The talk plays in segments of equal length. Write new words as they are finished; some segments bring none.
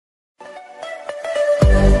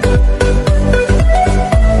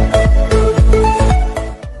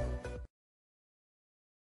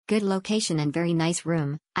Good location and very nice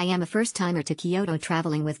room. I am a first-timer to Kyoto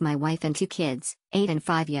traveling with my wife and 2 kids, 8 and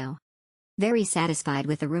 5 yo. Very satisfied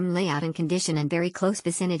with the room layout and condition and very close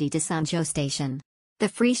vicinity to Sanjo Station. The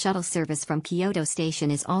free shuttle service from Kyoto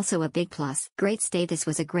Station is also a big plus. Great stay. This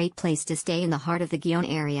was a great place to stay in the heart of the Gion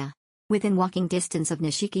area. Within walking distance of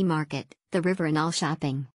Nishiki Market, the river and all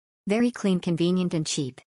shopping. Very clean, convenient and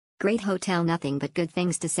cheap. Great hotel. Nothing but good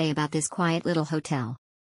things to say about this quiet little hotel.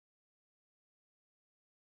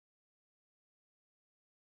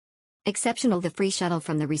 Exceptional. The free shuttle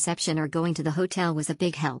from the reception or going to the hotel was a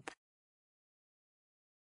big help.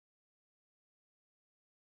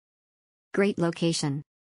 Great location.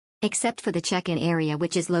 Except for the check-in area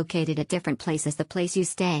which is located at different places the place you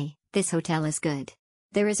stay, this hotel is good.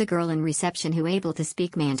 There is a girl in reception who able to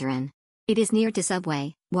speak Mandarin. It is near to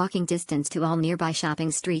subway, walking distance to all nearby shopping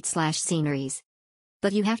streets/sceneries.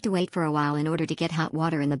 But you have to wait for a while in order to get hot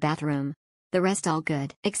water in the bathroom. The rest all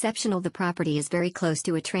good. Exceptional. The property is very close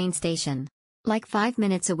to a train station. Like 5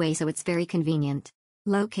 minutes away, so it's very convenient.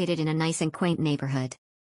 Located in a nice and quaint neighborhood.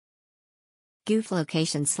 Goof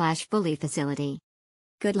location/fully facility.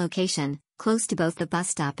 Good location, close to both the bus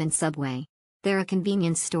stop and subway. There are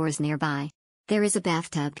convenience stores nearby. There is a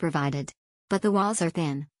bathtub provided. But the walls are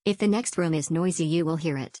thin. If the next room is noisy you will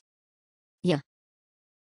hear it. Yeah.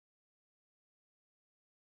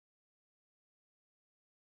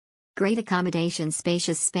 Great accommodation,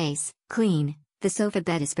 spacious space, clean, the sofa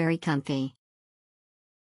bed is very comfy.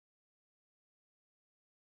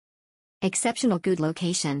 Exceptional. Good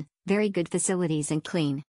location, very good facilities and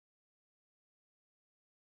clean.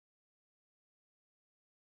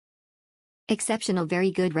 Exceptional. Very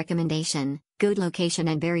good recommendation, good location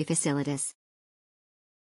and very facilities.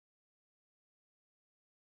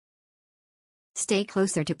 Stay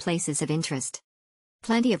closer to places of interest.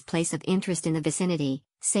 Plenty of place of interest in the vicinity,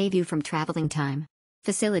 save you from traveling time.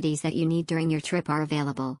 Facilities that you need during your trip are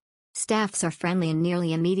available. Staffs are friendly and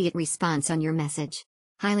nearly immediate response on your message.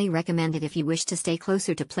 Highly recommended if you wish to stay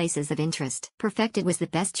closer to places of interest. Perfected was the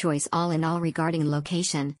best choice all in all regarding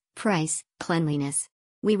location, price, cleanliness.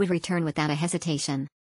 We would return without a hesitation.